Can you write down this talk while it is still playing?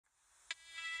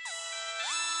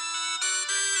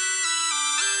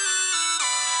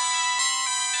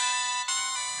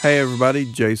Hey everybody,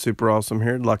 Jay Super Awesome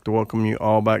here. I'd like to welcome you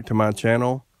all back to my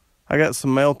channel. I got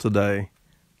some mail today.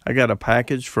 I got a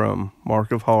package from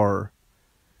Marc of Horror.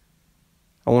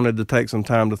 I wanted to take some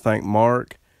time to thank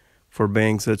Marc for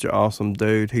being such an awesome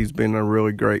dude. He's been a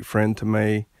really great friend to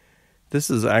me.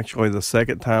 This is actually the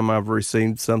second time I've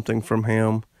received something from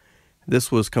him.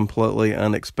 This was completely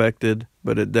unexpected,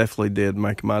 but it definitely did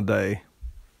make my day.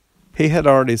 He had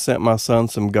already sent my son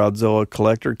some Godzilla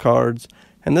collector cards,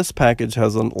 and this package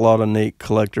has a lot of neat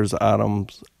collector's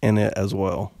items in it as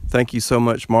well. Thank you so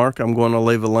much, Marc. I'm going to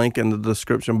leave a link in the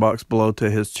description box below to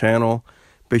his channel.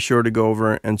 Be sure to go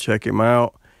over and check him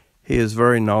out. He is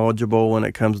very knowledgeable when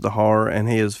it comes to horror, and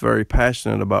he is very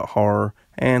passionate about horror,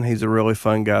 and he's a really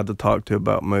fun guy to talk to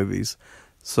about movies.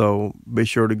 So be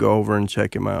sure to go over and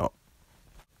check him out.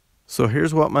 So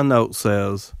here's what my note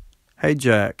says. Hey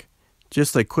Jack,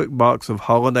 just a quick box of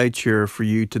holiday cheer for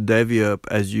you to divvy up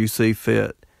as you see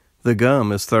fit. The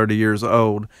gum is 30 years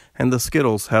old, and the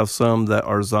Skittles have some that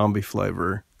are zombie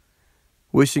flavor.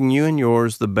 Wishing you and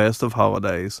yours the best of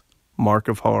holidays. Marc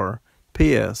of Horror.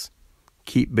 P.S.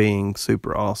 Keep being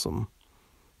super awesome.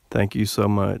 Thank you so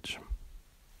much.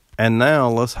 And now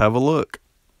let's have a look.